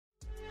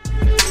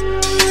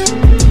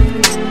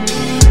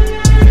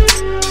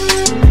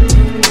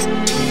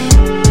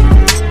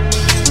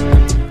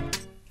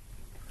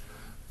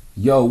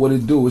Yo, what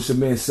it do? It's your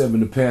man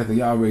Seven the Panther.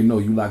 Y'all already know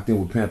you locked in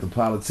with Panther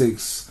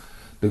Politics,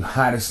 the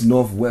hottest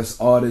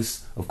Northwest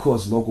artists, of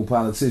course, local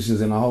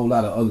politicians, and a whole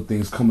lot of other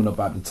things coming up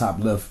out the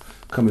top left,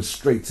 coming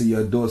straight to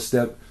your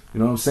doorstep. You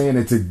know what I'm saying?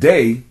 And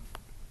today,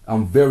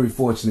 I'm very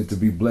fortunate to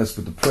be blessed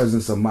with the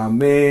presence of my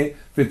man,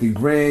 50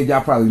 Grand.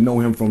 Y'all probably know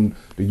him from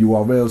the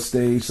URL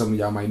stage. Some of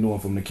y'all might know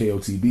him from the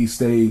KOTD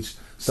stage.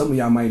 Some of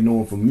y'all might know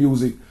him from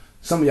music.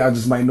 Some of y'all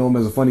just might know him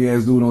as a funny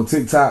ass dude on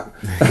TikTok.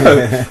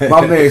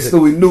 My man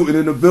Stuey Newton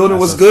in the building.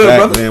 What's good,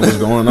 brother? Man, what's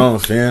going on,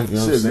 fam? You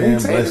know what I'm saying?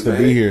 Blessed to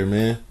be here,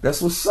 man. That's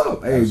what's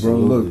up. Hey,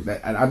 absolutely. Bro,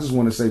 look, I just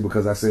want to say,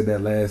 because I said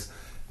that last,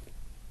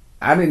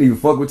 I didn't even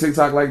fuck with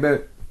TikTok like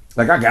that.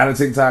 Like, I got a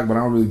TikTok, but I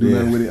don't really do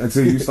nothing with it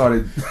until you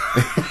started.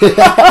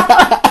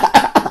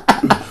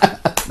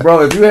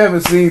 Bro, if you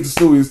haven't seen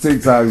Stewie's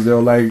TikToks,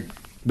 though, like,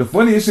 the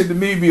funniest shit to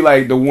me be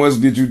like the ones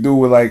that you do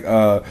with like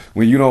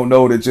when you don't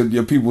know that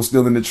your people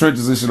still in the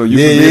trenches and shit, or you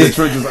can be in the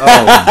trenches. Oh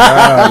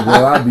god,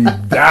 bro, I be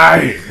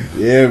dying.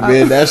 Yeah,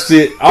 man, that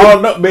shit. I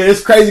don't know, man. It's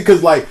crazy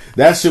because like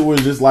that shit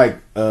was just like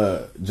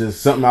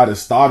just something I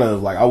just thought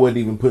of. Like I wasn't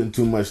even putting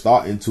too much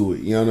thought into it.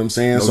 You know what I'm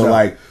saying? No so doubt.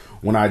 Like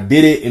when I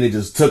did it and it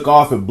just took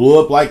off and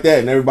blew up like that,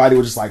 and everybody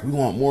was just like, "We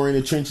want more in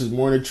the trenches,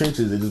 more in the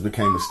trenches." It just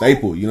became a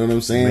staple. You know what I'm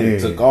saying? Man,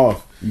 it took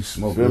off. You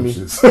smoke them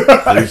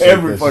shits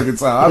every fucking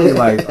time. I be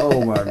like,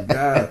 oh my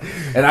god,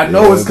 and I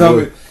know it's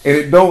coming, and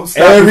it don't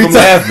stop every from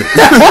laughing.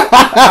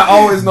 I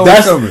always know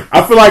it's coming.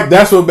 I feel like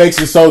that's what makes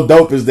it so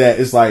dope is that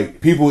it's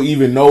like people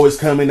even know it's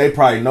coming. They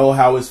probably know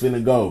how it's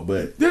finna go,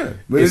 but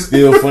it's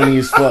still funny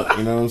as fuck.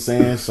 You know what I'm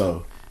saying?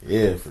 So.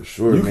 Yeah, for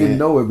sure. You can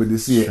know it, but to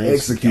see it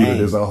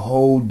executed is a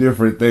whole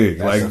different thing.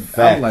 That's like, a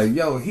fact. I'm like,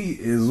 yo, he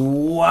is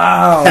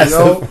wild,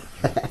 yo.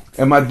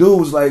 And my dude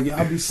was like, yo,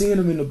 I be seeing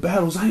him in the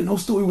battles. I didn't know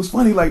Stuey was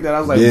funny like that. I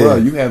was like, bro,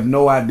 you have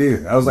no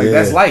idea. I was like,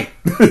 that's light.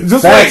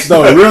 Just facts,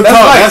 though. Real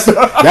talk.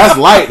 That's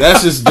light.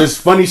 That's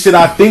just funny shit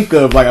I think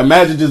of. Like,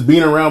 imagine just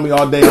being around me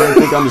all day and I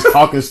think I'm just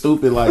talking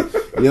stupid. Like,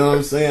 you know what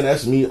I'm saying?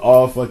 That's me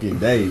all fucking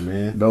day,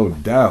 man. No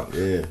doubt.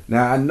 Yeah.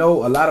 Now, I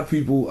know a lot of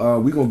people,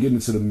 we're going to get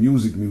into the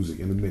music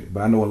in a minute,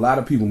 but I know a lot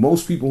of people,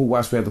 most people who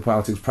watch Panther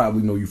Politics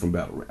probably know you from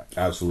battle rap.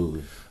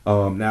 Absolutely.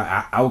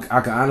 Now,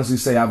 I can honestly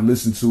say I've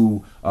listened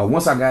to,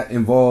 once I got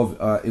involved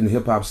in the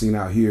hip-hop scene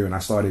out here and I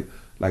started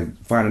like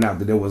finding out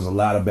that there was a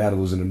lot of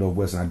battles in the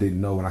Northwest and I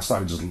didn't know, and I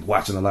started just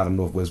watching a lot of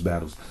Northwest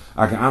battles.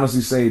 I can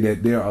honestly say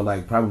that there are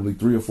like probably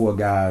 3 or 4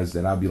 guys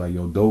that I'd be like,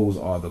 yo, those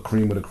are the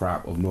cream of the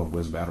crop of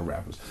Northwest battle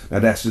rappers. Now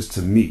that's just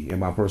to me, in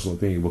my personal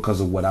opinion, because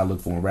of what I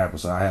look for in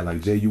rappers. So I had like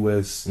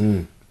J.U.S.,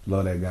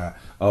 love that guy.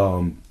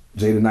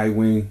 Jay the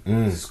Nightwing,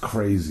 it's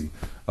crazy.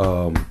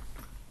 God,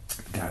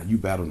 you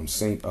battled him.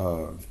 Is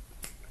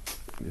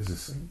it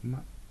Saint Mike?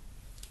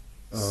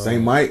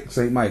 Saint Mike?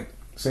 Saint Mike.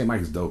 Saint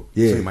Mike is dope.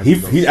 Yeah,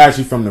 he's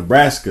actually from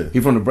Nebraska. He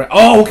from Nebraska.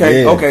 Oh,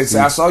 okay, okay.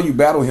 So I saw you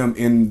battle him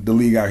in the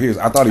league out here.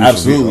 I thought he was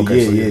absolutely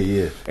from here. Okay,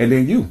 yeah. And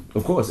then you,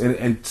 of course.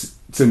 And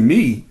to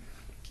me,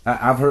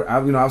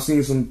 I've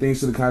seen some things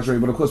to the contrary,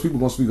 but of course people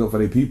gonna speak up for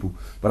their people.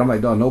 But I'm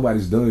like, dog,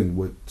 nobody's done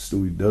what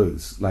Stuey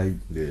does. Like,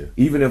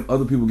 even if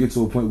other people get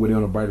to a point where they're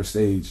on a brighter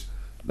stage,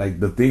 like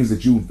the things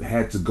that you've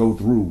had to go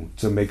through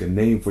to make a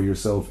name for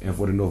yourself and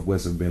for the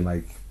Northwest have been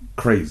like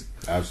crazy.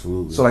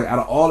 Absolutely. So like out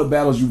of all the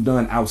battles you've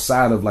done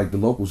outside of like the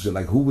local shit,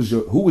 like who was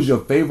your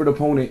favorite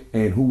opponent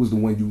and who was the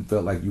one you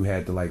felt like you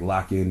had to like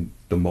lock in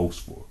the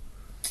most for?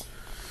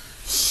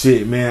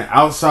 Shit, man.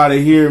 Outside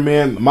of here,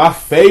 man, my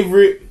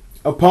favorite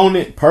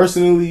opponent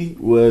personally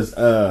was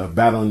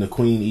battling the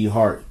Queen E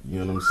Hart. You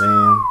know what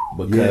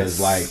I'm saying? Because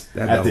like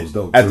at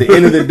the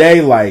end of the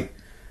day, like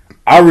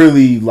I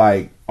really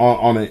like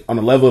on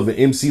a level of an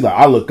MC, like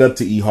I look up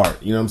to E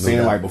Hart. You know what I'm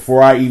saying? Like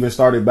before I even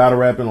started battle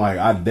rapping, like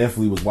I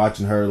definitely was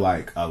watching her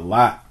like a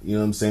lot. You know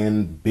what I'm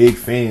saying? Big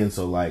fan.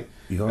 So like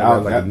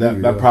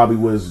that probably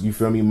was, you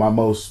feel me, my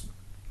most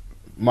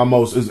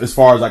as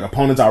far as like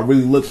opponents I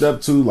really looked up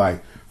to,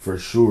 like for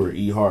sure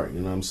E Hart. You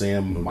know what I'm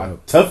saying? My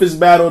toughest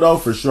battle though,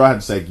 for sure, I had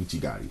to say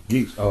Geechee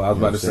Gotti. Oh, I was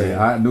about to say,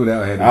 I knew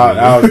that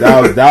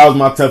that was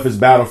my toughest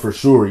battle for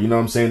sure. You know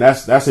what I'm saying?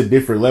 That's a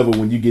different level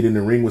when you get in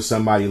the ring with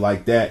somebody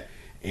like that.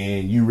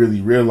 And you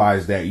really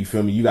realize that, you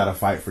feel me, you got to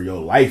fight for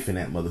your life in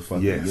that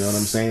motherfucker. Yes. You know what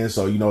I'm saying?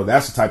 So, you know,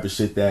 that's the type of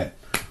shit that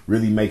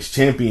really makes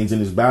champions in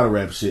this battle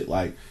rap shit.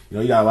 Like, you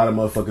know, you got a lot of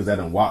motherfuckers that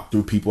done walked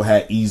through, people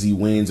had easy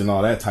wins and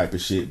all that type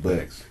of shit.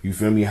 But, you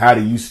feel me, how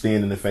do you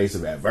stand in the face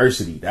of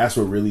adversity? That's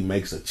what really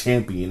makes a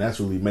champion. That's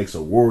what really makes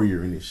a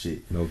warrior in this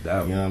shit. No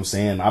doubt. You know what I'm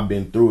saying? I've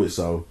been through it,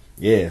 so...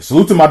 Yeah,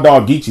 salute to my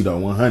dog Geechee though,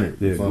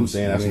 100. You know what I'm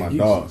saying? That's my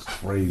dog.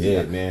 Crazy.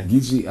 Yeah, man.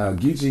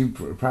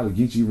 Geechee, probably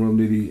Geechee, Rum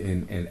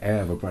Nitty, and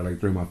Av are probably like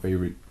 3 of my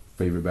favorite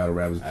battle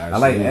rappers.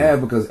 Absolutely. I like Av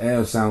because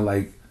Av sound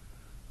like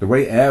the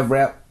way Av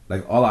rap.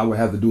 Like all I would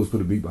have to do is put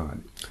a beat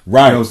behind it.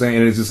 Right. You know what I'm saying?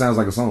 And it just sounds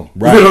like a song.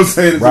 Right. You know what I'm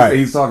saying? It's right. Just,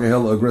 he's talking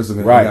hella aggressive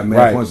and he got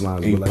mad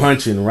punchlines. He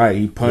punching, right?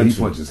 He punching. He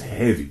punches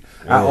heavy.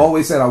 Yeah. I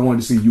always said I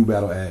wanted to see you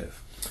battle Av.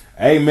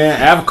 Hey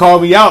man, Av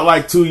called me out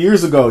like 2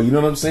 years ago. You know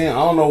what I'm saying? I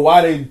don't know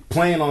why they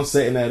plan on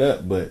setting that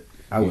up, but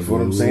I would you know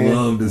what I'm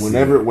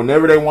saying?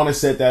 Whenever they want to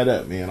set that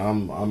up, man,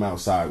 I'm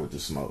outside with the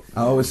smoke.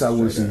 I always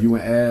want to see you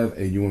and Av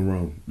and you and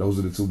Rum. Those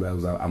are the two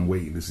battles I'm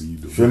waiting to see you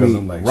do. Feel because me?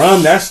 I'm like,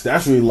 Rum, that's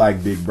really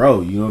like Big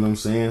Bro. You know what I'm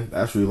saying?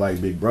 That's really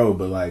like Big Bro.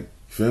 But like,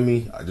 feel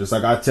me? Just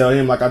like I tell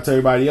him, like I tell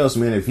everybody else,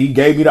 man. If he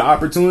gave me the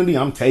opportunity,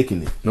 I'm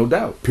taking it. No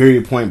doubt.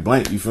 Period. Point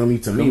blank. You feel me?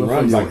 To me,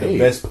 Rum's like the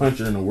best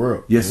puncher in the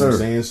world. Yes, you know sir.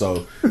 What I'm saying?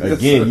 So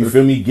again, you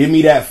feel me? Give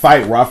me that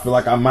fight where I feel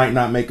like I might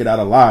not make it out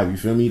alive. You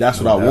feel me?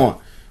 That's what I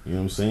want. You know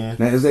what I'm saying?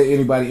 Now, is there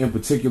anybody in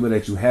particular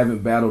that you haven't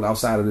battled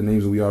outside of the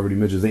names that we already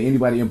mentioned? Is there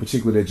anybody in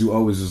particular that you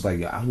always just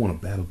like, I want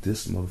to battle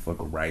this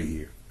motherfucker right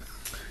here?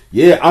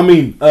 Yeah, I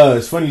mean,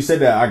 it's funny you said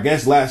that. I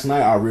guess last night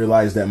I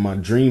realized that my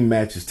dream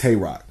match is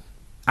Tay-Rock.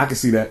 I can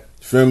see that.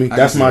 Feel me?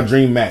 That's my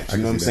dream match. You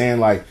know what I'm saying?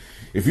 Like,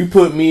 if you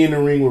put me in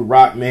the ring with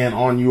Rock, man,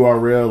 on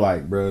URL,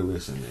 like, bro,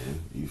 listen, man.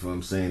 You feel what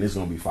I'm saying? There's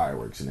going to be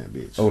fireworks in that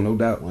bitch. Oh, no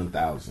doubt.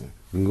 1,000.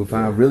 We can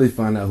go really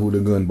find out who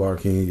the gun bar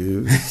king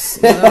is.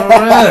 All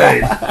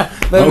right.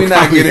 Let me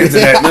not get into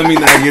that.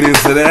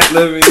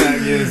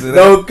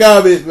 No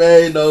comment,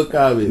 man. No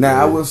comment. Now,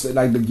 man. I will say,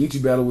 like, the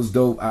Geechee battle was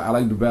dope. I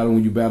like the battle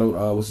when you battled,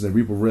 what's the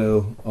Reaper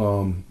Rail.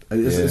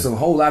 It's a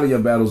whole lot of your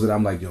battles that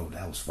I'm like, yo,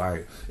 that was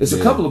fire. It's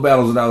a couple of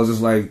battles that I was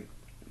just like,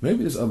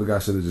 maybe this other guy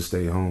should have just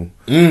stayed home.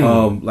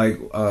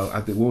 I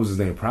think, what was his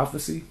name?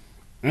 Prophecy?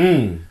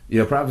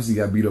 Yeah, Prophecy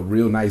got beat up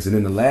real nice, and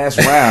in the last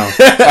round,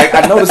 like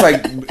I noticed,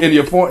 like in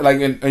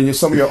your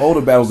some of your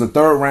older battles, the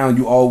third round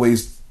you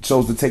always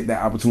chose to take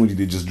that opportunity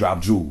to just drop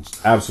jewels,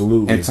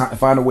 absolutely, and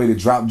find a way to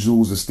drop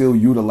jewels and still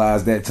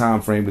utilize that time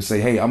frame to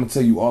say, hey, I'm gonna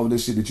tell you all of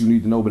this shit that you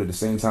need to know, but at the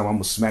same time, I'm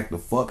gonna smack the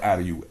fuck out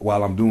of you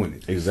while I'm doing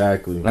it.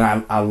 Exactly,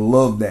 and I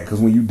love that because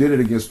when you did it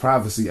against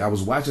Prophecy, I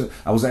was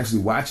actually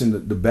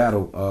watching the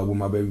battle with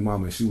my baby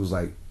mama, and she was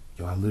like,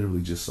 yo, I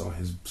literally just saw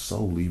his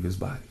soul leave his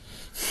body.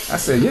 I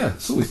said, yeah,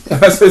 Stuey.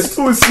 I said,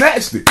 Stuey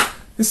snatched it.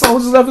 His soul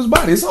just left his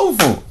body. It's over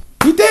for him.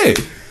 He dead.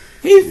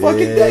 He fucking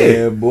dead.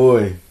 Yeah,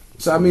 boy.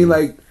 So, I mean,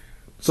 like,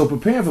 so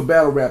preparing for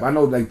battle rap, I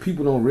know, like,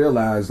 people don't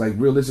realize, like,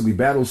 realistically,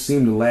 battles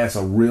seem to last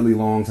a really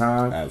long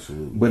time.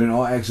 Absolutely. But in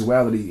all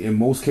actuality, in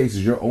most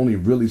cases, you're only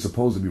really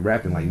supposed to be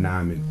rapping, like,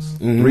 9 minutes.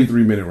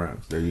 3-minute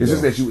rounds. It's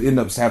just that you end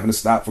up having to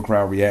stop for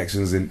crowd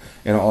reactions and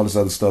all this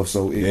other stuff,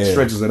 so it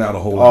stretches it out a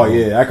whole lot. Oh,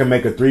 yeah. I can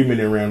make a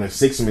 3-minute round, a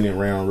 6-minute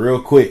round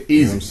real quick. Easy.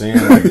 You know what I'm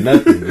saying? Like,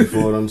 nothing. You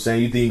feel what I'm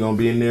saying? You think you're going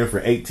to be in there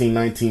for 18,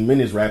 19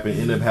 minutes rapping,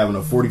 end up having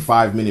a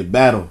 45-minute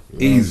battle.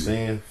 You know what I'm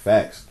saying?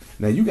 Facts.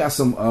 Now you got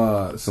some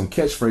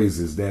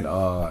catchphrases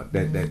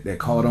that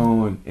caught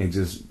on and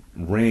just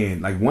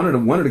ran. Like one of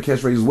the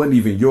catchphrases wasn't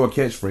even your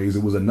catchphrase;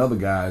 it was another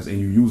guy's, and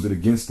you used it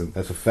against him.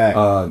 That's a fact.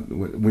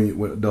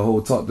 When the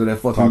whole talk to that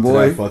fucking talk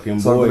boy, to that fucking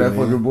boy,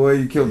 fucking boy,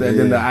 you killed that.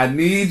 Yeah. Then I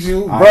need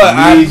you,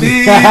 I need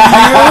you.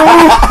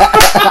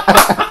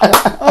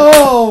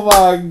 Oh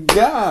my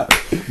god,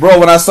 bro!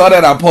 When I saw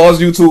that, I paused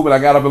YouTube and I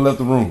got up and left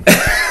the room.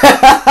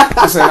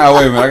 I said, "Nah,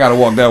 wait a minute, I gotta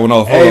walk that one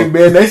off." Hey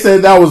man, they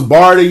said that was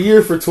bar of the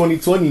year for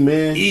 2020,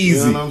 man. Easy.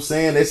 You know what I'm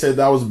saying? They said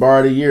that was bar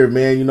of the year,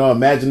 man. You know,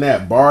 imagine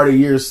that bar of the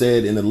year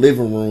said in the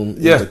living room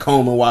in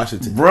Tacoma,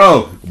 Washington,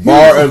 bro.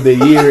 Bar of the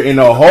year in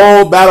the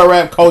whole battle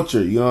rap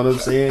culture. You know what I'm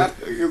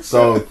saying?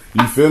 So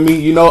you feel me?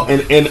 You know,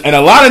 and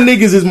a lot of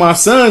niggas is my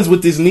sons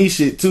with this knee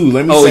shit too.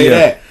 Let me say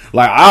that.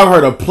 Like, I've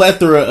heard a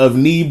plethora of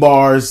knee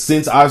bars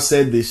since I've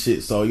said this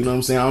shit. So, you know what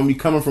I'm saying? I'm gonna be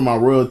coming from my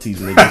royalties,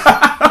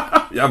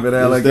 niggas. Y'all better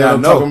act like y'all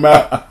know. Talking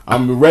about,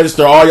 I'm gonna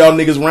register all y'all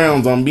niggas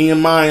rounds on being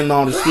mine and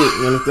all the shit.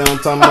 You understand what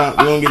I'm talking about?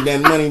 You don't get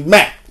that money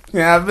back.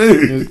 Yeah, I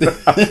mean.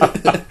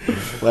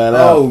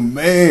 Oh,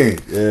 man.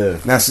 Yeah.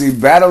 Now, see,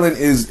 battling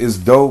is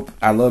dope.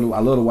 I love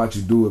to watch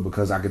you do it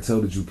because I can tell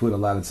that you put a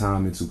lot of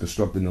time into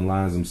constructing the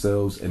lines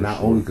themselves. And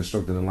not only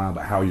constructing the line,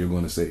 but how you're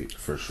going to say it.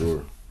 For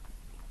sure.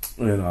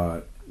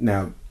 And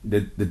now,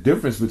 the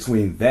difference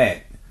between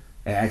that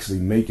and actually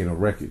making a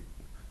record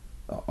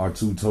are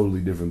two totally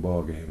different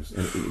ball games,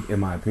 in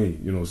my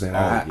opinion. You know what I'm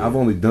saying? I've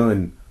only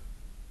done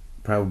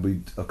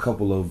probably a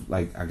couple of,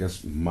 like, I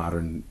guess,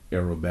 modern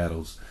era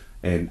battles,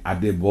 and I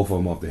did both of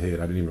them off the head.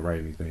 I didn't even write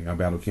anything. I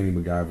battled Kenny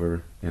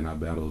MacGyver, and I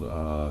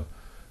battled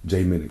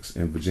Jay Minix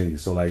in Virginia.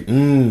 So, like,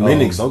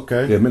 Minix,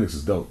 okay, yeah, Minix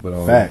is dope.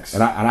 But facts,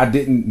 and I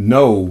didn't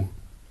know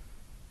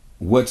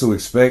what to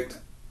expect.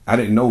 I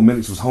didn't know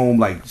Minix was home,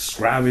 like,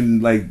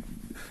 scribing, like.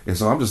 And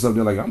so I'm just up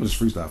there like, I'm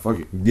just freestyle, fuck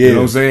it. Yeah. You know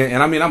what I'm saying?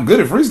 And I mean, I'm good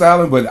at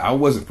freestyling, but I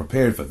wasn't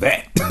prepared for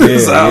that. Yeah,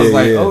 so I was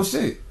like, oh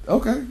shit,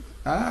 okay.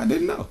 I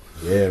didn't know.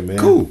 Yeah, man.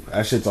 Cool.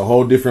 That shit's a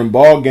whole different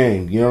ball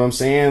game. You know what I'm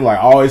saying? Like,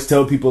 I always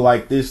tell people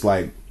like this,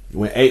 like,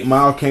 when 8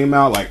 Mile came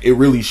out, like, it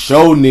really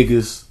showed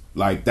niggas,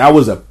 like, that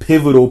was a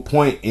pivotal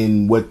point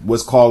in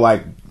what's called,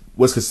 like,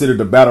 what's considered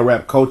the battle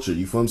rap culture.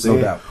 You feel what I'm saying?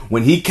 No doubt.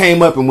 When he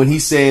came up and when he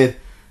said,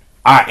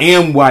 I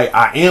am white,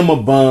 I am a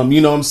bum,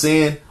 you know what I'm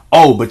saying?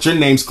 Oh, but your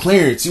name's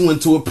Clarence. You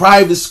went to a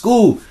private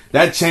school.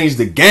 That changed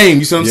the game.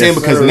 You see what I'm saying?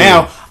 Because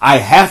now I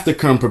have to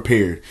come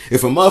prepared.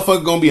 If a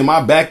motherfucker gonna be in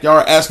my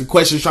backyard asking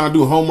questions, trying to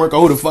do homework, or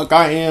who the fuck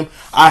I am,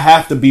 I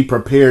have to be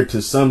prepared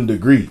to some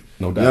degree.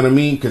 No doubt. You know what I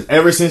mean? Because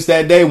ever since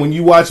that day, when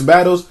you watch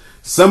battles,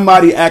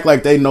 somebody act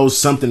like they know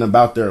something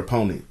about their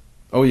opponent.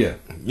 Oh yeah.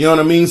 You know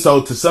what I mean?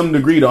 So to some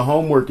degree, the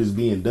homework is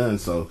being done.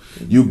 So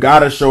you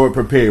gotta show it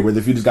prepared. Whether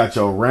if you just got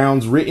your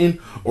rounds written,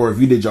 or if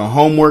you did your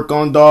homework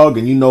on dog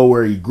and you know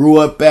where he grew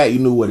up at, you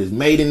knew what his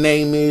maiden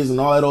name is and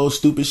all that old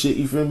stupid shit.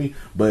 You feel me?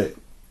 But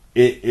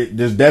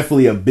there's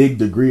definitely a big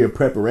degree of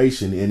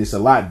preparation, and it's a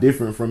lot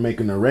different from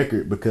making a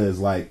record because,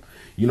 like,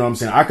 you know what I'm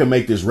saying? I can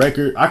make this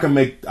record. I can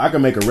make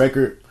a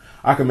record.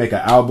 I can make an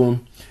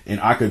album, and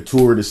I could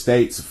tour the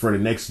States for the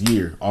next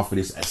year off of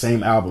this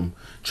same album.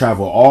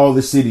 Travel all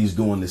the cities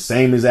doing the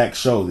same exact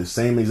show, the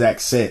same exact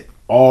set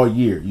all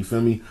year. You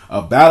feel me?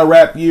 A battle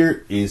rap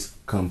year is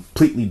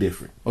completely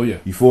different. Oh yeah.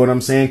 You feel what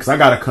I'm saying? Because I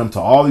got to come to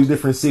all these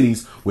different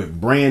cities with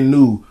brand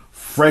new,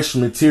 fresh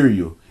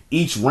material.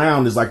 Each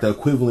round is like the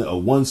equivalent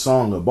of one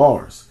song of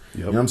bars. Yep.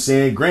 You know what I'm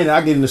saying? Granted,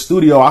 I get in the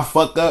studio, I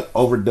fuck up,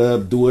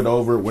 overdub, do it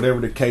over, whatever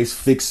the case,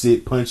 fix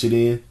it, punch it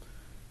in.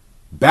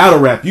 Battle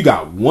rap, you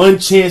got one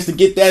chance to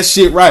get that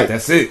shit right.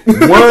 That's it.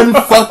 One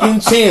fucking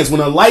chance. When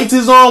the lights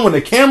is on, when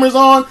the camera's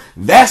on,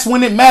 that's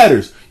when it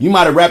matters. You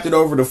might have rapped it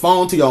over the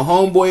phone to your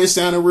homeboy, it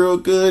sounded real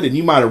good, and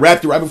you might have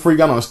rapped it right before you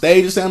got on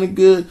stage, it sounded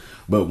good.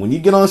 But when you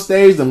get on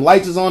stage, them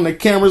lights is on, the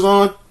camera's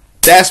on,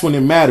 that's when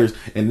it matters.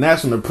 And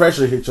that's when the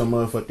pressure hits your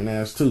motherfucking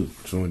ass too.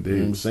 True indeed. You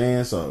know what I'm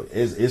saying? So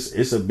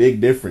it's a big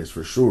difference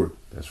for sure.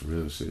 That's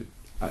real shit.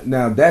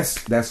 Now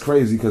that's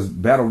crazy because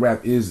battle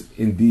rap is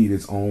indeed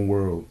its own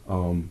world.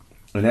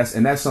 And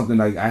that's something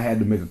like I had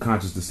to make a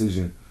conscious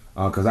decision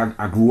because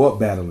I grew up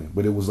battling,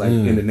 but it was like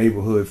in the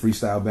neighborhood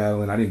freestyle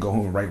battling. I didn't go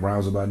home and write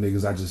rhymes about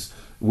niggas. I just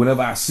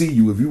whenever I see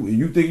you, if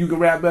you think you can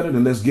rap better,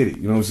 then let's get it.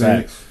 You know what I'm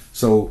saying?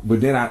 So, but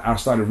then I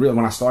started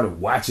when I started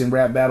watching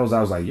rap battles,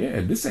 I was like,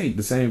 yeah, this ain't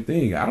the same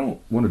thing. I don't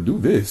want to do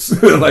this.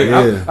 Like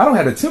I don't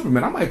have the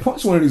temperament. I might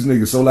punch one of these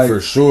niggas. So like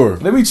for sure,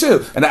 let me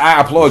chill. And I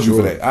applaud you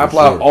for that. I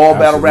applaud all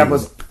battle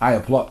rappers. I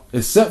applaud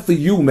except for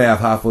you, Math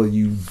Hoffa.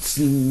 You.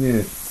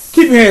 Yeah.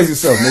 Keep your hands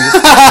yourself, nigga.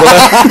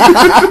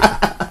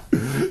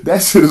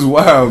 That shit is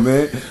wild,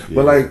 man. Yeah.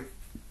 But like,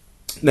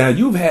 now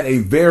you've had a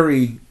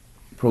very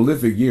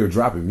prolific year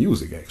dropping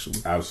music, actually.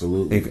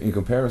 Absolutely. In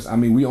comparison, I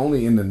mean, we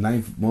only in the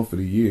 9th month of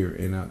the year,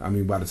 and I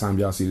mean, by the time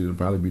y'all see it, it'll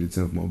probably be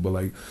the 10th month. But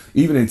like,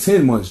 even in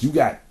 10 months, you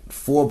got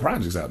 4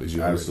 projects out this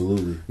year.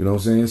 Absolutely. Already. You know what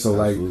I'm saying? So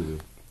absolutely.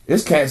 Like,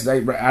 it's cats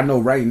that I know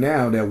right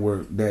now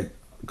that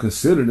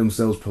consider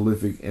themselves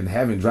prolific and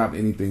haven't dropped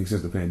anything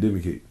since the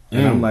pandemic hit,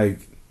 and I'm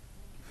like.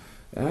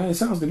 It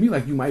sounds to me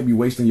like you might be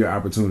wasting your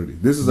opportunity.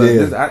 This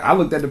is I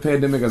looked at the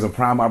pandemic as a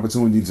prime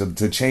opportunity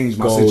to change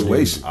my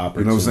situation. You know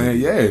what I'm saying?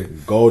 Yeah,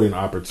 golden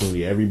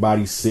opportunity.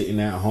 Everybody's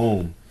sitting at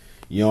home.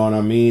 You know what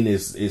I mean?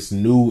 It's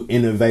new,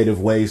 innovative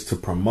ways to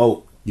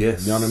promote.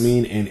 Yes, you know what I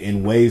mean,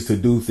 and ways to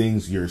do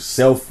things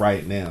yourself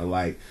right now.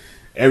 Like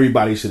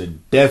everybody should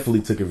have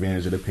definitely took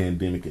advantage of the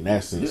pandemic in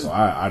that sense. Yeah. So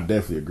I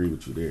definitely agree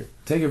with you there.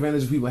 Take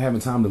advantage of people having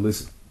time to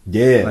listen.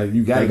 Yeah, like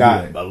you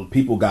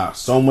people got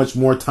so much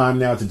more time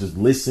now to just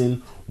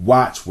listen,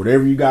 watch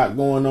whatever you got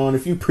going on.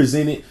 If you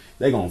present it,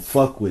 they gonna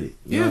fuck with it.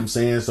 You know what I'm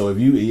saying? So if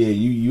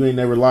you ain't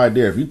never lied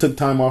there. If you took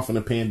time off in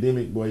the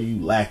pandemic, boy,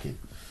 you lacking.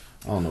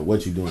 I don't know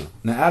what you doing.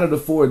 Now, out of the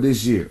 4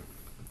 this year,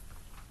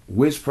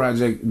 which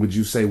project would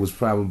you say was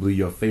probably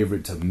your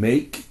favorite to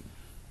make?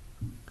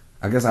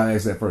 I guess I'll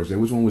ask that first.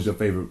 Which one was your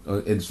favorite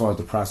as far as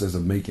the process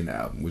of making the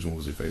album? Which one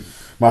was your favorite?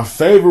 My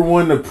favorite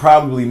one to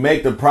probably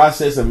make the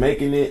process of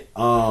making it,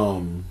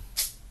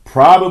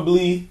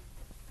 probably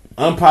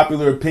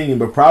unpopular opinion,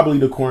 but probably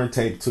the Corn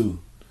Tape 2. You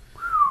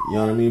know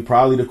what I mean?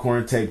 Probably the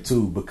Corn Tape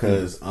 2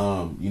 because,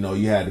 you know,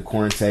 you had the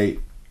Corn Tape,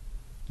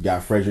 you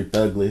got Frederick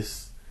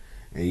Douglass,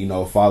 and, you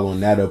know, following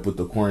that up with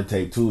the Corn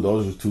Tape 2,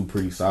 those were 2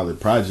 pretty solid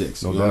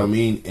projects. You know what I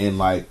mean? And,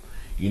 like,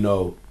 you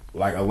know,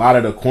 like a lot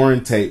of the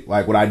Corn Tape,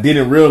 like what I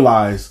didn't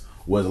realize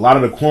was a lot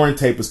of the Corn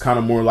Tape is kind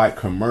of more like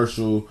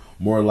commercial,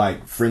 more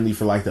like friendly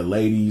for like the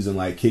ladies and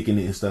like kicking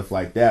it and stuff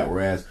like that.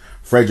 Whereas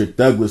Frederick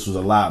Douglass was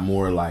a lot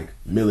more like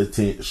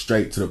militant,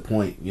 straight to the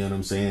point. You know what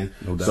I'm saying?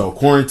 No doubt. So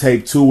Corn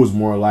Tape 2 was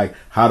more like,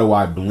 how do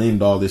I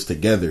blend all this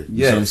together?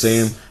 You know what I'm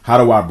saying?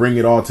 How do I bring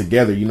it all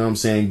together? You know what I'm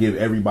saying? Give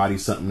everybody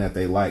something that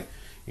they like.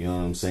 You know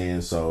what I'm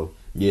saying? So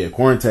yeah,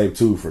 Corn Tape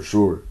 2 for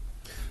sure.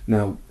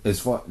 Now,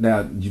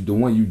 the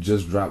one you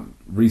just dropped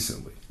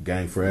recently,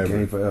 Gang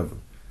Forever.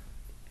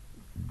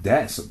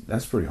 That's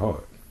pretty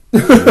hard.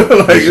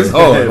 Like it's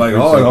hard, like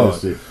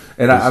hard.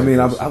 And I mean,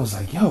 I was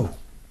like, yo,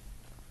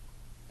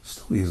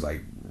 Stuey is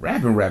like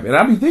rapping. And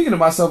I be thinking to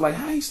myself, like,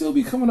 how he still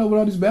be coming up with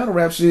all this battle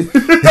rap shit?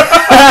 Putting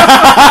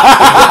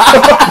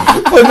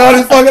all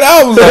these fucking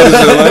albums out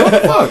there. Like,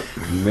 what the fuck?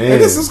 Man,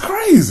 this is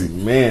crazy.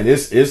 Man,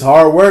 it's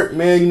hard work,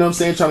 man. You know what I'm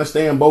saying? Trying to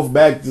stay in both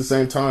bags at the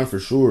same time for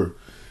sure.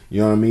 You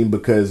know what I mean?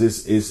 Because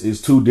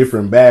it's 2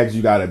 different bags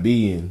you gotta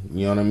be in.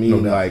 You know what I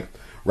mean? Like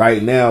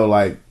right now,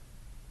 like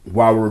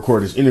while we're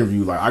recording this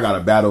interview, like I got a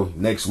battle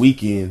next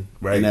weekend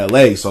in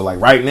LA. So like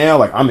right now,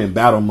 like I'm in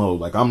battle mode.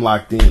 Like I'm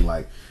locked in.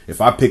 Like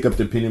if I pick up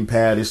the pen and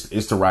pad,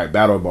 it's to write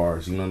battle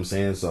bars. You know what I'm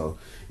saying? So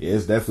yeah,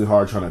 it's definitely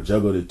hard trying to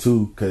juggle the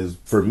 2. Because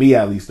for me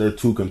at least, they're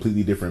 2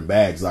 completely different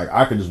bags. Like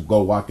I could just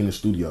go walk in the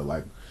studio.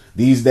 Like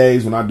these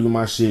days when I do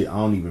my shit, I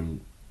don't even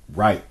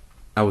write.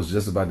 I was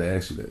just about to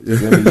ask you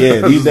that.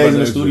 Yeah, these days in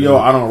the studio,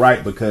 I don't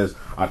write because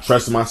I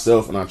trust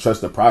myself and I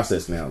trust the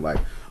process now. Like,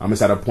 I'm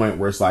just at a point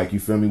where it's like, you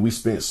feel me? We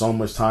spent so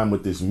much time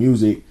with this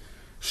music,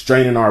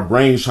 straining our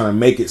brains trying to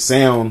make it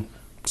sound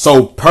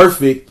so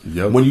perfect.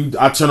 Yep. When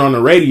I turn on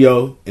the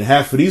radio and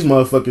half of these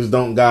motherfuckers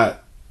don't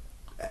got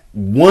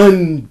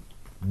one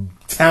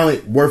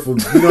talent worth of,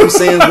 you know what I'm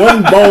saying?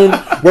 One bone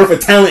worth of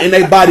talent in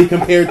their body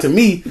compared to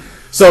me.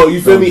 So,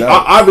 you feel me?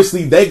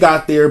 Obviously, they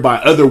got there by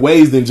other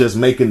ways than just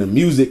making the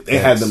music. They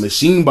had the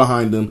machine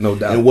behind them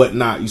and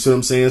whatnot. You see what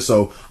I'm saying?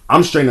 So,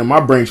 I'm straining my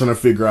brain trying to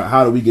figure out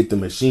how do we get the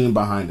machine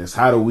behind us?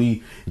 How do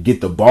we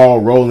get the ball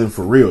rolling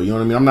for real? You know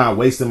what I mean? I'm not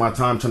wasting my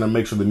time trying to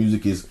make sure the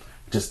music is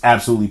just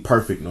absolutely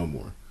perfect no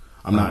more.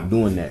 I'm not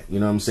doing that. You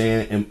know what I'm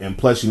saying? And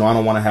plus, you know, I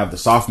don't want to have the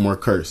sophomore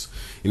curse.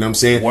 You know what I'm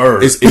saying?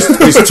 Word.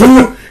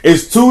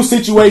 It's two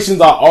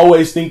situations I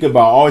always think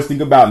about. I always think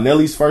about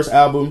Nelly's first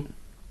album.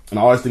 And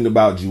I always think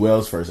about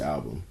Jewel's first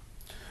album,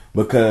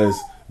 because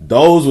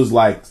those was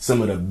like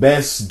some of the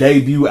best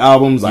debut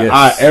albums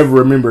I ever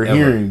remember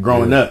hearing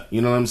growing up.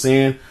 You know what I'm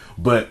saying?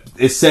 But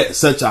it set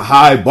such a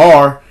high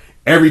bar.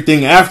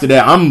 Everything after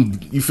that,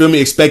 you feel me,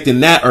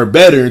 expecting that or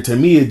better. And to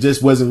me, it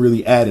just wasn't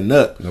really adding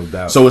up. No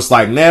doubt. So it's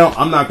like, now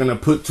I'm not going to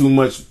put too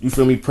much, you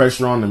feel me,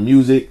 pressure on the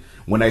music.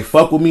 When they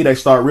fuck with me, they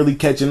start really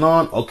catching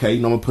on. Okay, you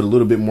know, I'm going to put a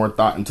little bit more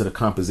thought into the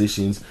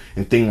compositions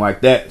and things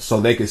like that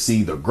so they can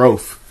see the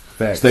growth.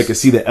 Facts. So they can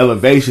see the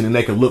elevation and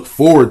they can look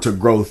forward to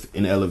growth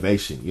and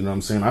elevation. You know what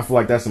I'm saying? I feel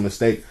like that's a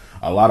mistake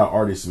a lot of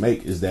artists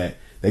make, is that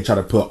they try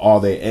to put all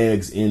their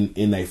eggs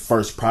in their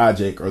first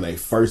project or their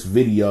first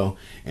video,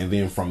 and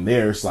then from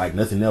there it's like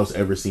nothing else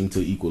ever seemed to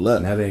equal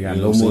up. Now they ain't got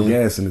no more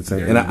gas in the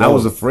tank. And I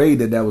was afraid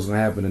that was going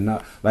to happen. And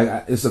not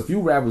like, it's a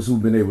few rappers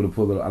who've been able to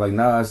pull it off. Like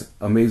Nas,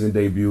 amazing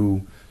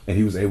debut, and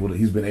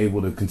he's been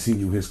able to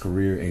continue his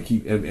career and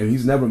keep. And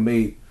he's never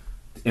made.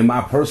 In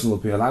my personal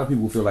opinion, a lot of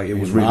people feel like it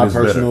was written as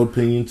better. My personal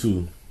opinion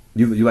too.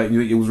 You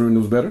it was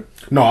written as better?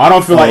 No, I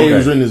don't feel like it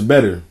was written as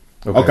better.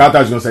 Okay, I thought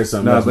you were gonna say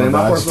something. No, but in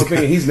my personal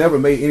opinion, he's never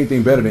made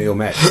anything better than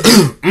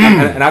Illmatic.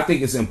 and I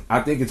think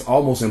it's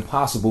almost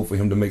impossible for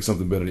him to make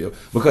something better than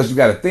Illmatic, because you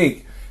got to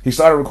think he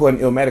started recording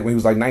Illmatic when he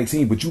was like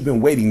 19, but you've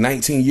been waiting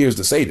 19 years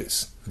to say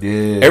this.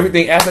 Yeah.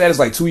 Everything after that is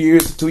like 2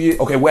 years.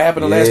 Okay, what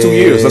happened the last 2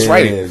 years? Let's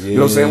write it. You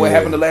know what I'm saying? What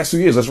happened the last 2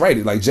 years? Let's write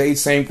it. Like Jay,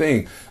 same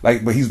thing.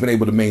 Like, but he's been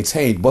able to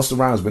maintain. Busta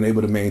Rhymes been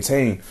able to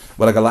maintain.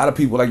 But like a lot of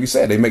people, like you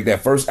said, they make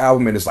that first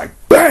album and it's like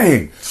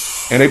bang,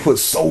 and they put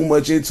so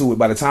much into it.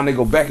 By the time they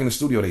go back in the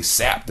studio, they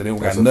sapped and they don't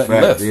got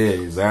nothing left. Yeah,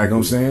 exactly. You know what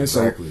I'm saying?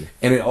 Exactly. So,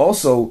 and it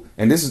also,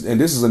 and this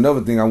is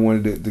another thing I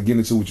wanted to get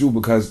into with you,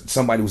 because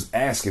somebody was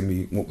asking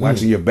me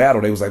watching your battle.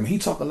 They was like, he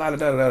talk a lot of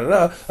da da da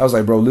da. I was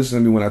like, bro, listen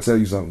to me when I tell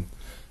you something.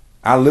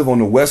 I live on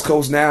the West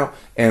Coast now,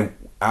 and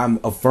I'm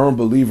a firm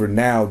believer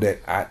now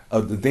that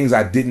of the things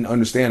I didn't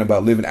understand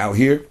about living out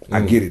here,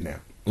 I get it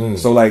now.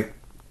 So like,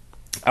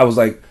 I was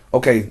like,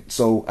 okay,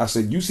 so I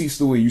said, you see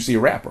Stuey, you see a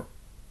rapper.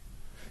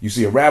 You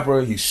see a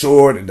rapper, he's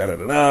short and da da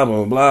da da, blah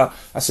blah blah.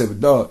 I said, but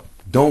dog,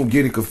 don't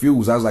get it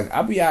confused. I was like,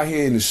 I be out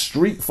here in the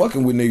street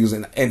fucking with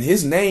niggas, and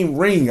his name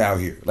ring out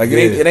here. Like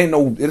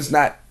it's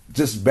not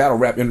just battle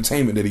rap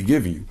entertainment that he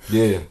giving you.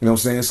 Yeah, you know what I'm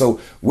saying. So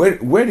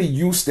where do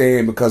you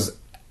stand? Because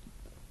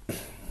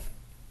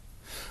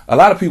a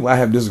lot of people I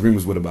have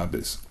disagreements with about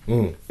this,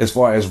 as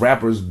far as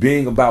rappers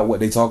being about what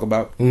they talk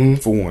about,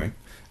 for one,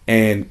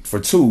 and for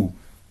two,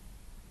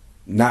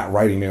 not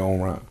writing their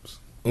own rhymes.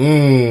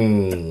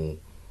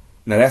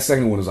 Now that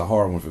second one is a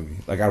hard one for me.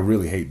 Like, I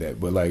really hate that,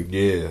 but like,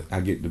 yeah,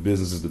 I get the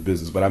business is the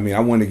business. But I mean, I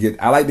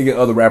like to get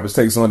other rappers'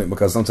 takes on it,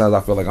 because sometimes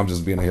I feel like I'm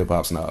just being a hip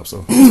hop snob.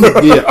 So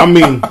yeah, I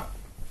mean,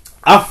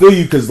 I feel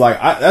you, because like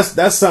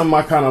that's something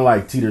I kind of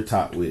like teeter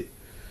tot with.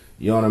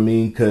 You know what I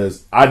mean?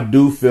 Because I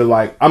do feel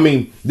like, I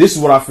mean, this is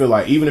what I feel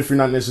like. Even if you're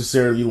not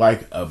necessarily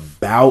like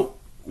about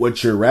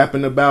what you're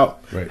rapping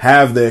about, right,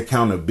 have the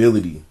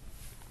accountability.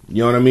 You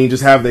know what I mean?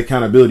 Just have the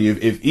accountability.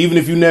 Even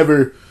if you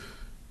never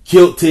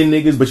killed 10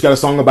 niggas, but you got a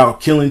song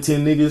about killing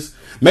 10 niggas,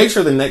 make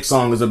sure the next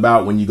song is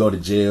about when you go to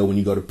jail, when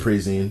you go to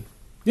prison.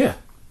 Yeah.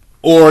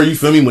 Or, you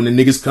feel me, when the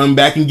niggas come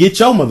back and get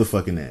your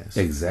motherfucking ass.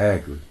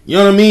 Exactly. You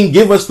know what I mean?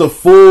 Give us the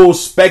full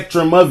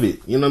spectrum of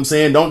it. You know what I'm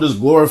saying? Don't just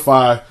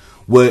glorify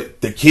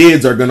what the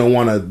kids are gonna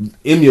want to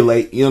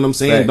emulate. You know what I'm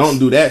saying? Thanks. Don't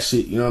do that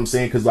shit. You know what I'm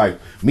saying? Because like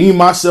me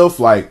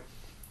myself, like,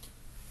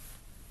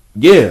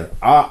 yeah,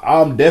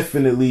 I'm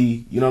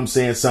definitely, you know what I'm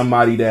saying,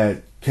 somebody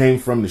that came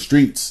from the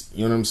streets.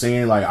 You know what I'm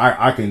saying? Like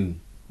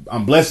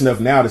I'm blessed enough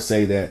now to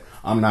say that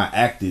I'm not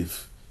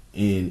active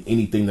in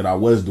anything that I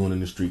was doing in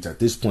the streets at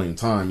this point in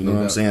time. You know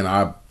what I'm saying?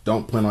 I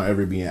don't plan on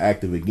ever being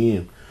active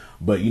again.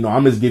 But you know,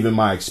 I'm just giving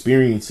my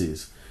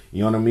experiences. You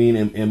know what I mean?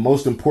 And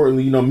most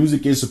importantly, you know,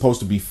 music is supposed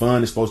to be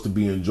fun. It's supposed to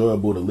be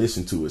enjoyable to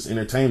listen to. It's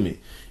entertainment.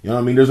 You know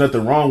what I mean? There's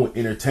nothing wrong with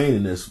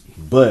entertaining us,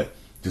 but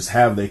just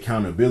have the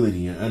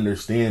accountability and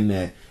understand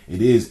that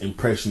it is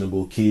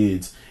impressionable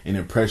kids and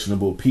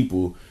impressionable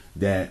people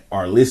that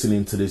are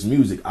listening to this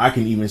music. I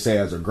can even say,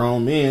 as a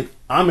grown man,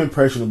 I'm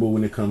impressionable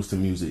when it comes to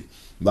music.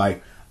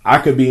 Like, I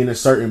could be in a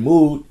certain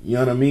mood, you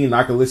know what I mean?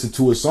 I could listen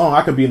to a song.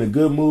 I could be in a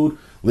good mood,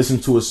 listen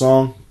to a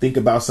song, think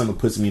about something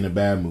that puts me in a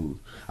bad mood.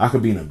 I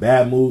could be in a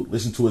bad mood,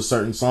 listen to a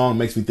certain song,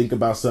 makes me think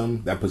about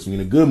something that puts me in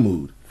a good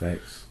mood.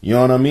 Thanks. You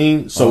know what I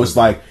mean? So it's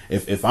like,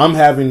 if I'm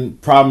having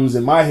problems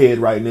in my head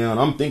right now and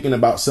I'm thinking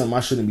about something I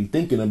shouldn't be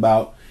thinking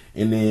about,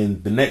 and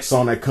then the next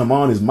song that come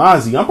on is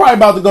Mozzie, I'm probably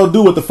about to go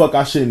do what the fuck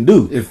I shouldn't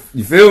do. If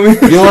you feel me?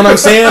 You know what I'm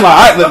saying?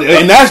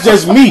 And that's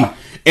just me.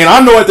 And I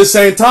know at the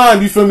same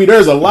time, you feel me,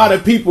 there's a lot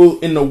of people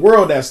in the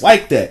world that's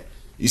like that.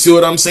 You see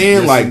what I'm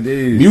saying? Yes,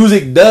 indeed.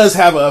 Music does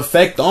have an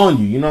effect on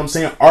you. You know what I'm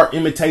saying? Art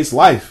imitates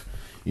life.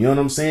 You know what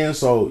I'm saying?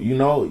 So,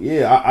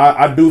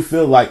 I do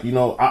feel like,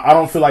 I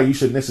don't feel like you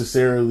should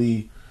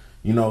necessarily,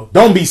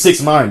 don't be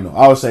 6ix9ine though.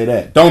 I would say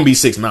that. Don't be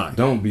 6ix9ine.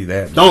 Don't be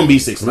that. Don't be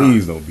 6ix9ine.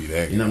 Please don't be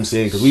that. You know what I'm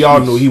saying? Because we all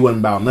knew he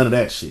wasn't about none of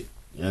that shit.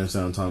 You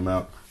understand what I'm talking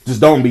about?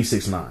 Just don't be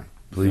 6ix9ine.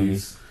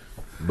 Please.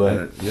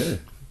 But yeah.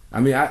 I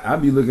mean, I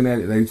be looking at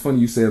it. Like, it's funny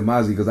you said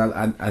Mozzie, because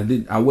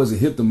I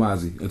wasn't hip to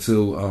Mozzie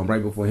until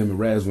right before him and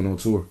Raz went on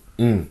tour.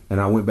 And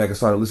I went back and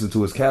started listening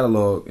to his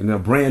catalog, and then a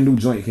brand new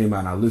joint came out,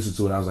 and I listened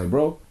to it. I was like,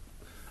 bro,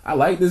 I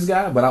like this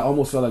guy, but I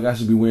almost felt like I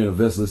should be wearing a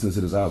vest listening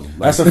to this album.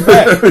 Like, that's a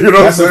fact. You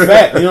know that's a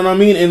fact. You know what I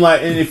mean? And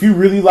if you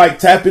really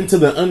tap into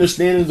the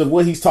understandings of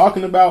what he's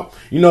talking about,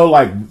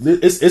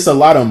 it's a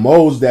lot of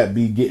modes that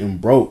be getting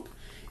broke.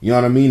 You know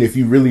what I mean? If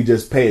you really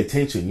just pay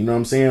attention, you know what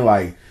I'm saying?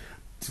 Like,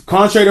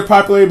 contrary to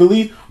popular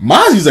belief,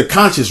 Mozzie's a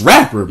conscious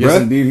rapper, bro.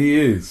 Yes, indeed, he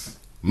is.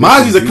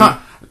 Mozzie's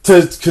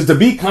because to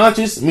be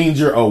conscious means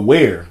you're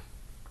aware.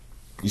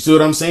 You see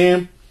what I'm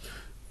saying?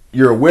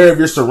 You're aware of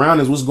your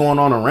surroundings, what's going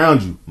on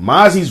around you.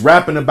 Mozzie's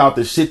rapping about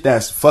the shit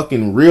that's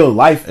fucking real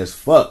life as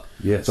fuck.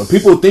 Yes. So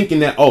people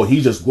thinking that,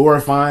 he's just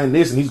glorifying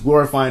this and he's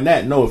glorifying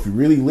that. No, if you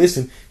really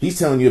listen, he's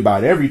telling you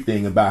about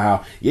everything, about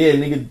how, yeah,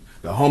 nigga,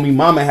 the homie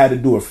mama had to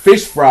do a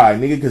fish fry,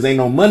 nigga, because ain't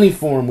no money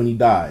for him when he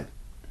died.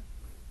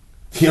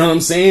 You know what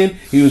I'm saying?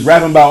 He was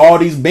rapping about all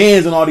these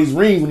bands and all these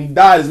rings. When he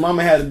died, his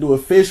mama had to do a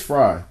fish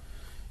fry.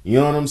 You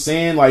know what I'm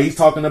saying? Like, he's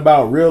talking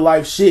about real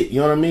life shit.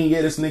 You know what I mean?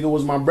 Yeah, this nigga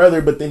was my brother,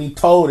 but then he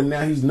told, and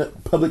now he's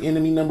public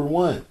enemy number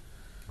one.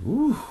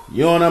 Ooh.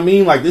 You know what I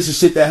mean? Like, this is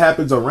shit that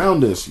happens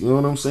around us. You know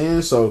what I'm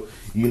saying? So,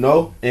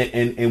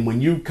 and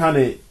when you kind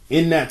of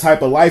in that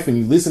type of life and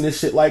you listen to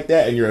shit like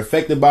that and you're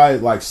affected by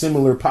like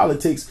similar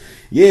politics,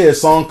 yeah, a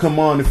song come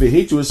on, if it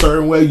hit you a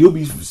certain way, you'll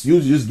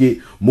just get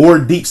more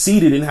deep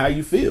seated in how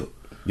you feel.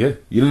 Yeah.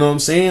 You know what I'm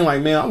saying?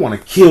 Like, man, I want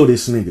to kill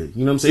this nigga.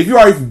 You know what I'm saying? If you're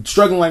already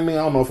struggling like, man,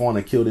 I don't know if I want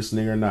to kill this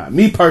nigga or not.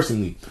 Me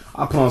personally,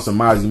 I put on some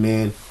Mozzie,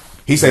 man.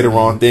 He say the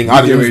wrong thing.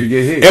 I get ready to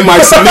get hit. It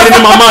might submit it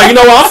in my mind. You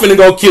know what? I'm finna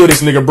go kill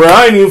this nigga, bro.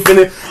 I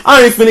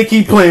ain't finna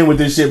keep playing with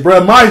this shit, bro.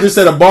 Mozzie just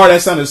said a bar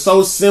that sounded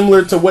so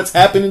similar to what's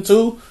happening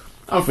to.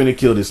 I'm finna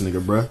kill this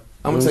nigga, bro.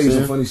 I'm gonna tell you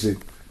some funny shit.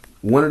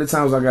 One of the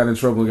times I got in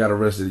trouble and got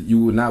arrested,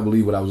 you would not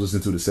believe what I was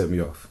listening to set me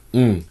off.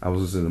 I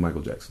was listening to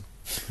Michael Jackson.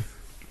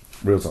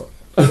 Real talk.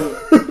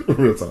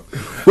 Real talk.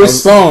 Which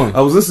song?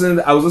 I was listening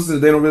to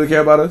They Don't Really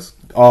Care About Us.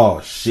 Oh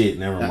shit,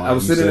 never mind. I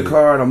was sitting in the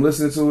car and I'm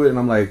listening to it and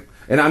I'm like,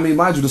 and I mean,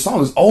 mind you, the song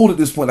is old at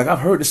this point. Like, I've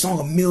heard the song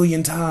a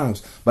million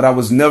times, but I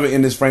was never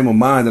in this frame of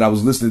mind that I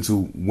was listening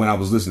to when I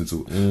was listening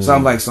to it. So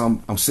I'm like,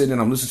 I'm sitting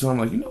and I'm listening to it. I'm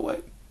like, you know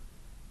what?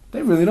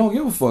 They really don't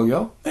give a fuck,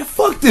 yo. Man,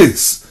 fuck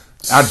this.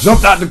 I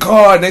jumped out the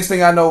car. Next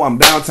thing I know, I'm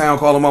downtown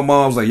calling my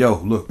mom. I was like, yo,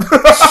 look,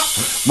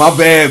 my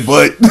bad,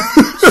 but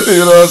you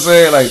know what I'm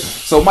saying? Like,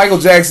 so Michael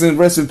Jackson,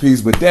 rest in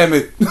peace, but damn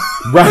it.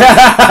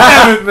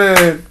 Damn it,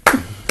 man.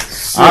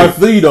 Shit. I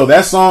feel you though.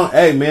 That song,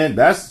 hey man,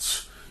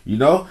 that's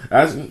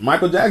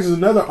Michael Jackson's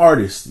another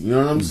artist. You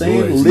know what I'm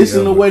saying? Boy,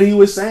 listen to what he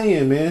was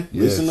saying, man.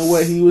 Yes. Listen to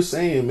what he was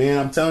saying, man.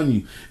 I'm telling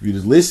you, if you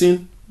just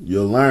listen,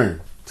 you'll learn.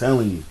 I'm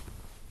telling you.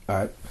 All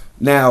right.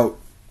 Now,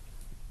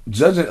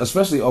 judging,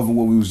 especially over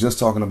what we was just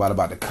talking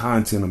about the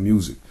content of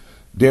music,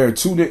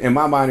 in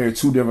my mind, there are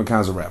two different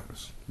kinds of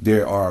rappers.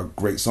 There are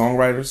great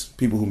songwriters,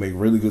 people who make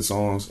really good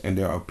songs, and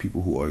there are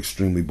people who are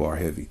extremely bar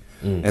heavy.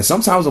 And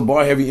sometimes a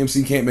bar heavy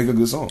MC can't make a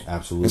good song.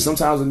 Absolutely. And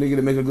sometimes a nigga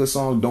that make a good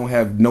song don't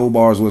have no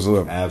bars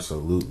whatsoever.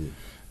 Absolutely.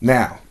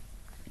 Now,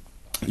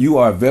 you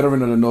are a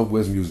veteran of the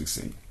Northwest music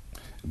scene.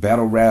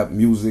 Battle rap,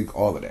 music,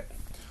 all of that.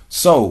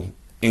 So,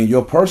 in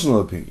your personal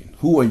opinion,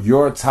 who are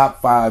your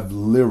top 5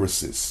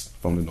 lyricists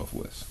from the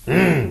Northwest?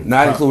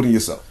 Not including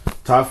yourself.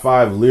 Top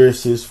 5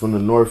 lyricists from the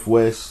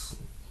Northwest.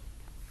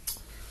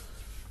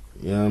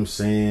 You know what I'm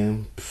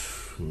saying?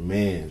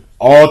 Man.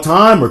 All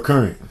time or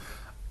current?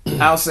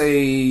 I'll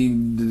say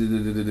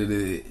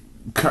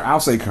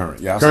current.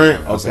 Yeah,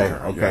 current. Okay,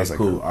 cool.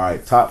 Current. All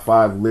right, top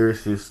 5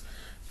 lyricists,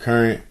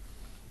 current.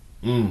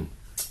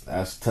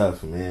 That's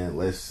tough, man.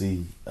 Let's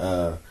see.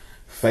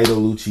 Fatal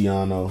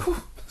Luciano.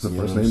 That's the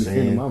first name that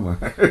came to my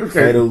mind. Okay.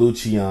 Fatal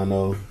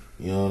Luciano.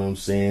 You know what I'm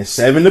saying?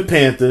 Seven the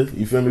Panther.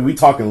 You feel me? We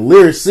talking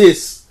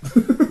lyricists.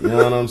 You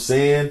know what I'm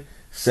saying?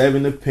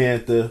 Seven the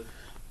Panther.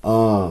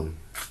 Oh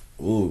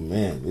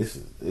man, this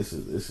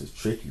is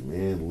tricky,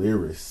 man.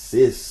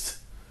 Lyricist.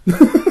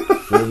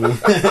 Feel me?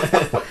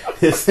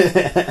 This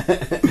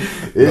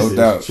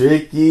is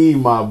tricky,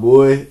 my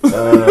boy.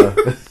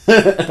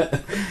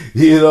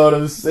 You know what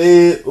I'm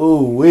saying?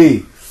 Ooh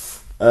wee.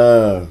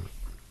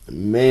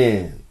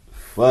 Man,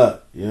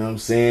 fuck. You know what I'm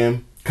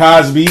saying?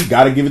 Cosby,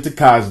 gotta give it to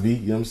Cosby.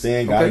 You know what I'm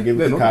saying? Gotta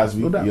give it to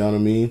Cosby. You know what I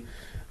mean?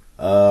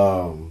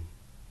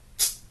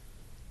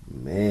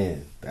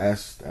 Man,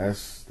 that's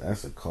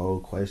a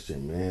cold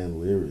question,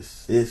 man.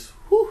 Lyricist.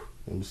 Whew, you know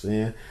what I'm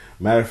saying?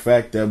 Matter of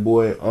fact, that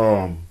boy,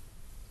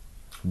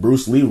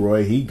 Bruce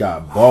Leroy, he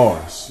got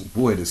bars.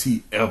 Boy, does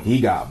he ever. He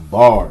got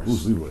bars.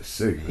 Bruce Leroy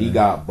sick, man. He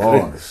got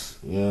bars.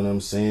 You know what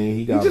I'm saying?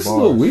 He got just bars.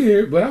 A little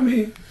weird, but I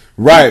mean.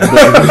 Right, but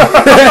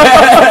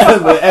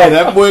hey,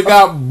 that boy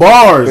got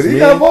bars, but he man.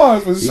 got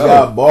bars for sure. He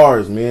got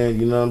bars, man.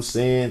 You know what I'm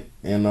saying?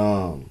 And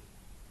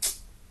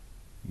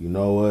you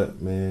know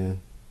what, man?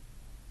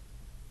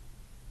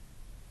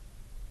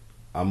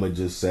 I'ma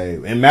just say,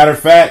 and matter of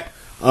fact,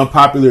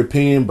 unpopular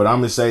opinion, but I'm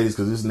gonna say this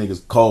because this nigga's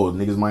cold.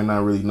 Niggas might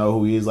not really know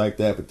who he is like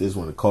that, but this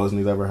one of the coldest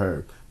niggas ever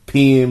heard.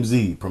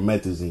 PMZ,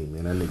 Promethazine,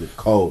 man. That nigga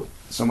cold.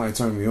 Somebody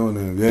turned me on to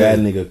him. Yeah. That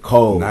nigga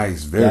cold.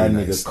 Nice, very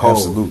nice. Nigga cold.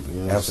 Absolutely.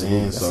 You know Absolutely.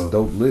 That's so, a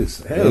dope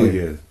list. Hell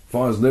yeah. As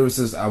far as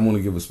lyricists, I want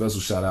to give a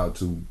special shout out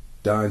to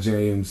Don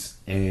James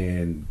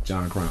and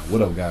John Crown.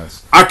 What up,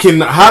 guys? How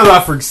did I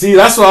forget?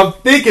 That's what I'm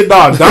thinking,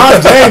 dog.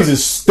 Don James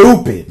is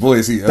stupid. Boy,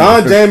 is he.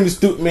 Don James is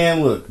stupid,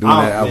 man. Look. Doing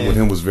that album with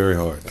him was very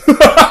hard.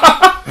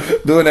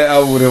 Doing that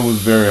album with him was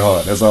very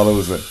hard. That's all I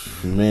was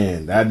saying.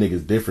 Man, that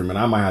nigga's different, man.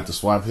 I might have to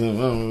swap him.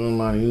 You know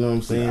what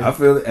I'm saying? I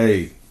feel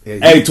it.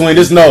 Hey, twin,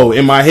 just know,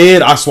 in my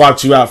head, I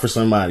swapped you out for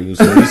somebody. You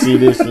see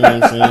this? You know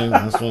what I'm saying?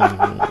 That's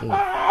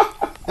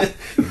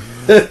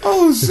what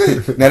oh,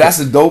 shit. Now, that's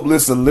a dope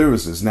list of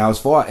lyricists. Now, as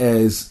far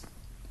as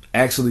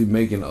actually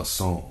making a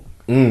song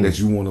that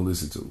you want to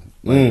listen to,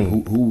 like,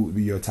 who would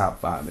be your top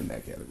 5 in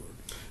that category?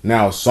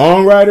 Now,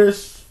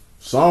 songwriters,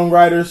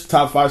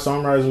 top 5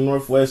 songwriters in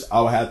Northwest, I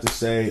would have to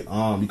say,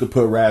 you could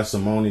put Rav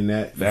Simone in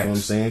that. You know what I'm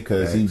saying?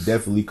 Because he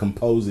definitely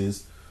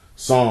composes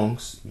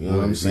songs. You know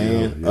what I'm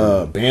saying?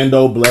 Yeah.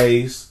 Bando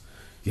Blaze.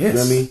 Yes. You know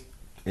what I mean?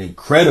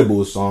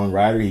 Incredible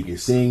songwriter. He can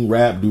sing,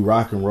 rap, do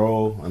rock and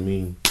roll. I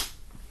mean,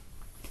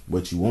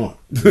 what you want.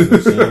 You know what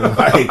I'm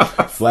saying?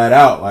 Like, flat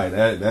out. Like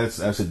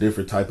that's a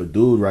different type of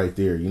dude right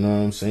there. You know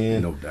what I'm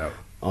saying? No doubt.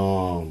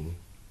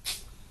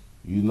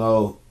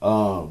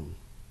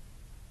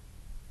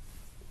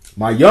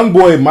 My young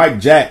boy Mike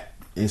Jack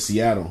in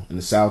Seattle, in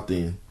the South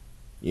End.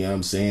 You know what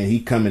I'm saying? He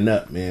coming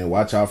up, man.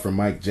 Watch out for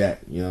Mike Jack.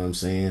 You know what I'm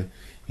saying?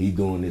 He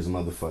doing his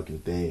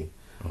motherfucking thing.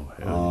 Oh,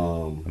 hell yeah.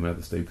 I'm gonna have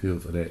to stay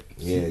peeled for that.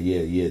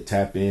 Yeah.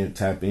 Tap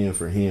in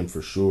for him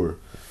for sure.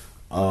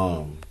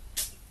 And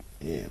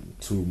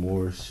 2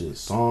 more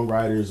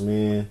songwriters,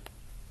 man.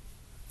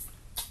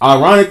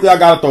 Ironically, I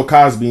gotta throw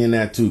Cosby in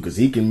that too, because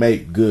he can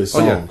make good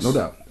songs. Oh, yeah, no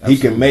doubt. Absolutely.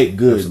 He can make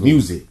good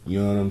music.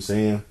 You know what I'm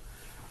saying?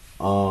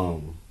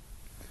 Now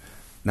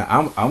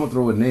I'm gonna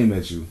throw a name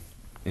at you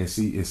and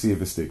see if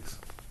it sticks.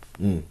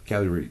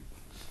 Cali Reed.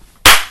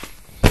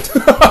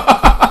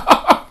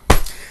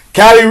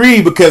 Cali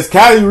Reed, because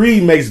Cali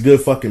Reed makes good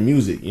fucking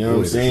music. You know what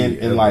I'm saying?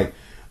 And like,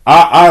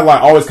 I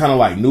like always kind of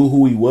like knew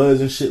who he was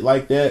and shit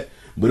like that.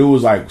 But it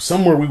was like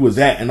somewhere we was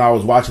at, and I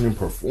was watching him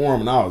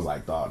perform, and I was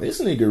like, dog,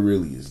 this nigga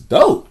really is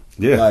dope.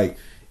 Yeah. Like,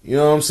 you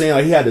know what I'm saying?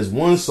 Like, he had this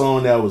one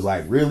song that was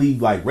like really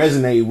like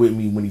resonated with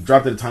me when he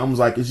dropped it at the time. I was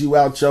like, is you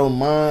out your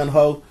mind,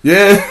 ho?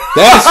 Yeah.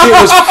 That shit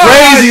was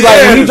crazy.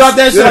 Like, when he dropped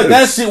that shit, like,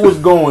 that shit was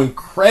going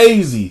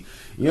crazy.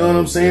 You know what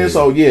I'm saying? Man.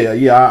 So yeah,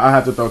 I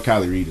have to throw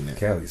Cali Reed in there.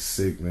 Cali's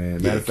sick,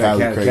 man. Matter of fact,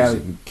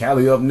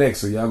 Cali up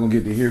next, so y'all gonna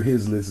get to hear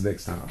his list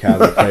next time.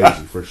 Cali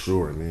crazy for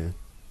sure, man.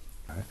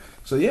 Right.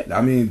 So yeah,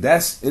 I mean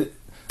that's it.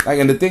 Like,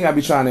 and the thing I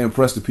be trying to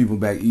impress the people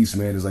back east,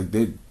 man, is like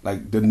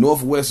the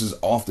Northwest is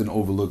often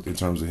overlooked in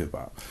terms of hip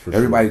hop.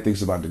 Everybody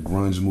thinks about the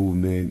grunge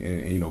movement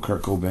and you know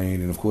Kurt Cobain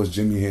and of course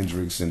Jimi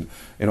Hendrix and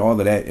all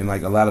of that and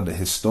like a lot of the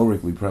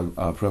historically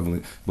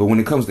prevalent. But when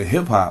it comes to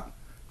hip hop,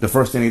 the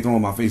first thing they throw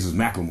in my face is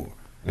Macklemore.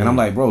 And I'm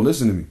like, bro,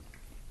 listen to me.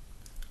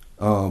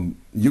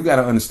 You got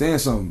to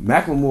understand something.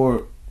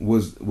 Macklemore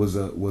was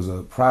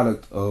a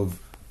product of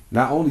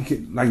not only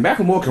like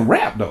Macklemore can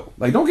rap though.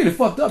 Like, don't get it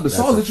fucked up. The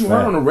songs that you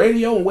heard on the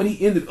radio and what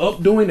he ended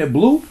up doing that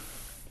blew,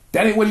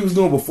 that ain't what he was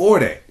doing before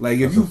that. Like,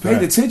 if you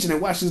paid attention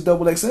and watched this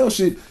XXL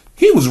shit,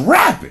 he was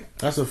rapping.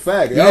 That's a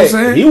fact. You know what I'm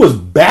saying? He was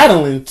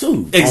battling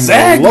too.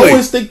 Exactly. On the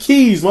lowest of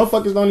keys.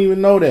 Motherfuckers don't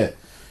even know that.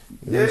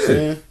 You know what I'm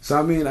saying? So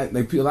I mean, like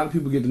a lot of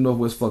people get the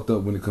Northwest fucked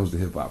up when it comes to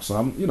hip hop. So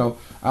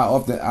I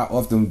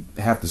often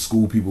have to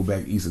school people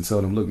back east and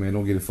tell them, look, man,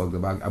 don't get it fucked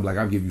up. I'm like,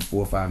 I'll give you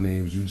 4 or 5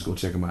 names. You just go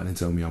check them out and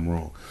tell me I'm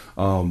wrong.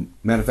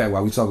 Matter of fact,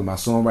 while we talking about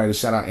songwriters,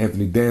 shout out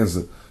Anthony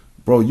Danza,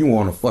 bro. You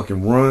on a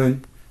fucking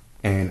run,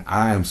 and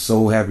I am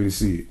so happy to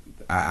see it.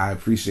 I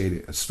appreciate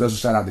it. A special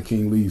shout out to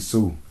King Lee's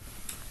too.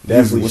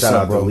 Definitely shout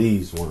out to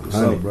Lee's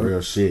 100, bro.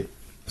 Real shit.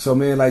 So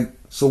man, I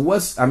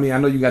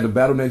know you got the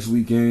battle next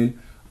weekend.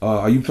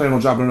 Are you planning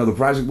on dropping another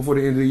project before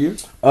the end of the year?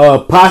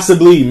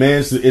 Possibly,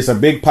 man. It's a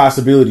big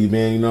possibility,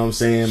 man. You know what I'm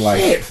saying?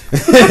 Like,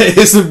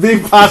 it's a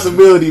big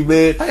possibility,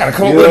 man. I gotta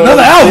come up with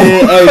another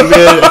album. Hey,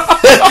 man.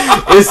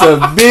 It's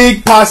a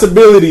big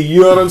possibility.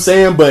 You know what I'm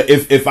saying? But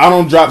if I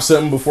don't drop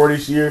something before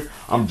this year,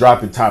 I'm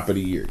dropping top of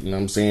the year. You know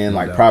what I'm saying?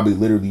 Like, probably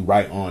literally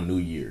right on New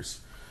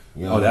Year's.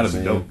 You know that'll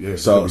be dope. Yeah,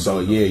 so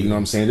yeah, you know what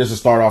I'm saying? Just to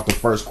start off the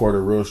first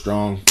quarter real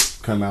strong,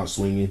 come out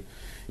swinging.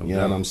 You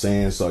know what I'm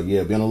saying? So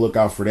yeah, be on the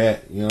lookout for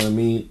that. You know what I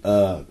mean?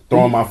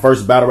 Throwing my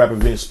first battle rap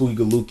event, Spooky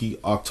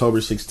Galuki, October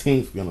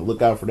 16th. Be on the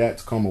lookout for that,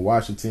 Tacoma,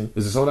 Washington.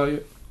 Is it sold out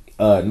yet?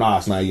 Nah,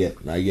 it's not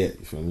yet. Not yet.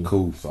 You feel me?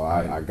 Cool. So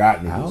I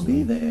got niggas. I'll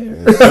be there.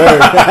 Yes, sir.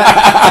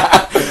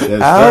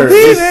 Yes, I'll sir.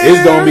 be there.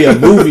 It's gonna be a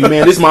movie,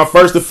 man. This is my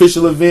first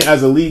official event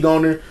as a league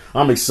owner.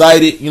 I'm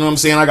excited. You know what I'm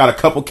saying? I got a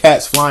couple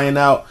cats flying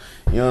out.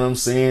 You know what I'm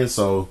saying?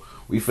 So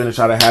we finna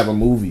try to have a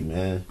movie,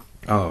 man.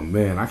 Oh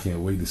man, I can't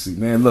wait to see.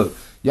 Man, look,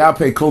 y'all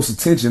pay close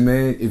attention,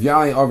 man. If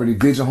y'all ain't already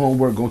did your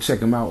homework, go check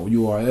him out on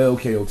URL,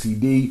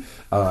 KOTD.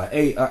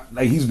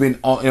 Like he's been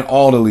in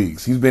all the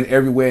leagues. He's been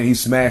everywhere. And he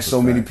smashed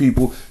so many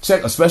people.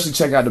 Especially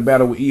check out the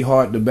battle with E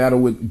Hart, the battle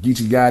with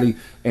Geechee Gotti,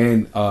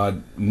 and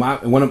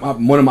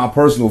one of my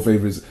personal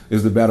favorites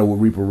is the battle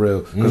with Reaper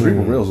Rail, because Reaper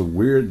Rail's a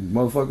weird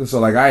motherfucker. So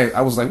like I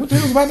was like, what the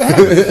hell's about to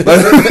happen?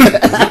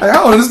 Like, I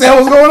don't understand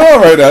what's going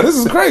on right now. This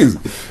is crazy.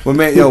 But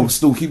man, yo,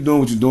 Stu, keep doing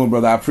what you're doing,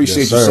 brother. I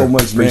appreciate you so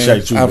much, man.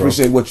 I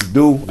appreciate what you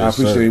do. I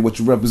appreciate what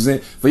you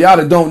represent. For y'all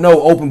that don't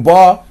know, Open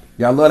Bar.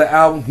 Y'all love the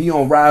album. He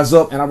on Rise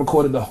Up, and I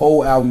recorded the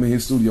whole album in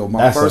his studio.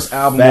 My first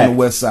album on the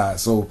West Side.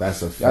 So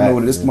that's a fact. Y'all know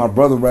what it is. This is my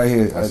brother right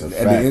here. At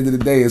the end of the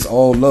day, it's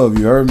all love.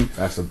 You heard me?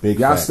 That's a big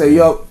Y'all fact, stay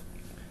man. up.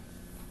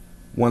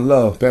 One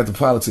love. Panther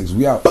Politics.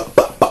 We out.